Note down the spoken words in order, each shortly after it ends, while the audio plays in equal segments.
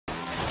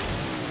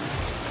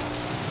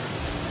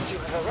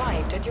have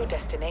arrived at your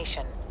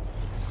destination.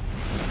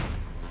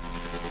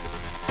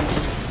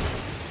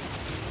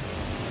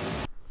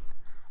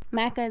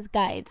 Macca's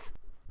Guides.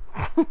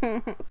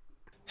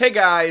 Hey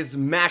guys,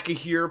 Macca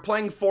here,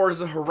 playing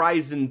Forza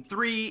Horizon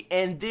 3,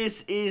 and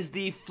this is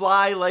the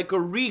Fly Like a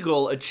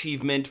Regal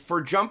achievement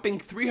for jumping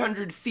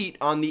 300 feet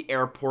on the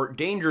airport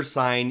danger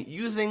sign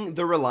using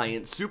the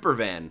Reliant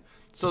Supervan.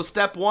 So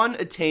step 1,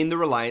 attain the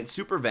Reliant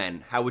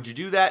Supervan. How would you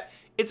do that?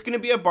 It's going to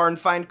be a barn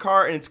find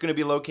car, and it's going to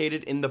be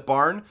located in the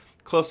barn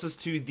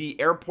closest to the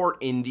airport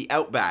in the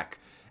Outback.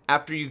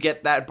 After you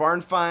get that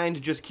barn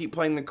find, just keep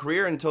playing the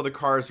career until the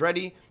car is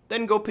ready,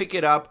 then go pick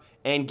it up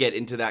and get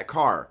into that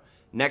car.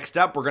 Next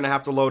up, we're going to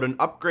have to load an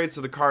upgrade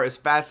so the car is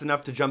fast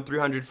enough to jump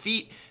 300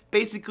 feet.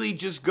 Basically,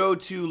 just go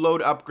to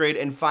load upgrade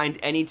and find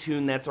any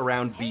tune that's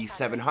around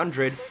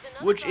B700,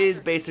 which is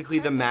basically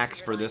the max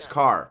for this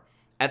car.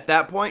 At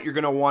that point, you're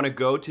going to want to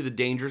go to the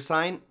danger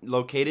sign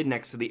located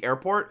next to the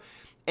airport.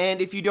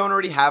 And if you don't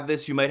already have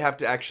this, you might have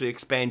to actually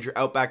expand your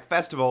Outback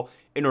Festival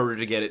in order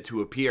to get it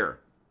to appear.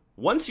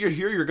 Once you're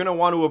here, you're going to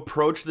want to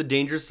approach the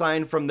danger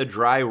sign from the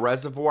dry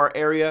reservoir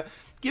area,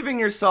 giving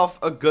yourself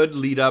a good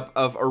lead up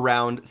of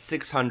around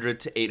 600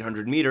 to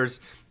 800 meters,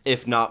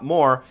 if not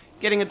more,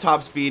 getting a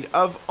top speed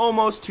of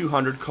almost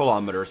 200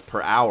 kilometers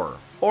per hour,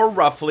 or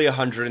roughly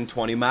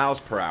 120 miles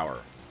per hour.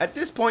 At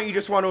this point, you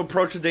just want to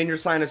approach the danger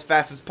sign as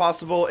fast as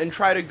possible and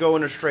try to go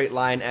in a straight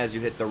line as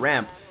you hit the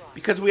ramp.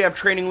 Because we have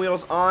training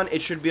wheels on,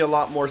 it should be a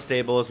lot more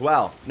stable as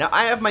well. Now,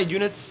 I have my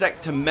units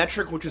set to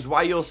metric, which is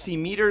why you'll see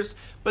meters,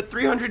 but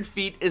 300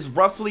 feet is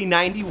roughly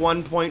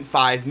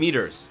 91.5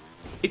 meters.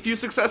 If you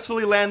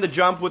successfully land the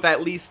jump with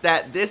at least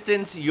that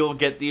distance, you'll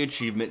get the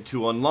achievement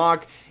to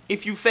unlock.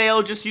 If you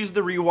fail, just use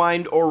the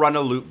rewind or run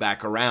a loop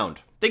back around.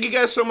 Thank you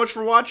guys so much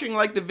for watching.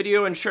 Like the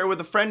video and share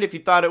with a friend if you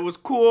thought it was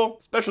cool.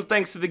 Special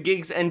thanks to the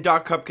Gigs and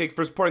Doc Cupcake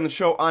for supporting the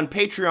show on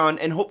Patreon,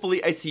 and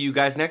hopefully I see you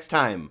guys next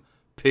time.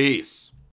 Peace.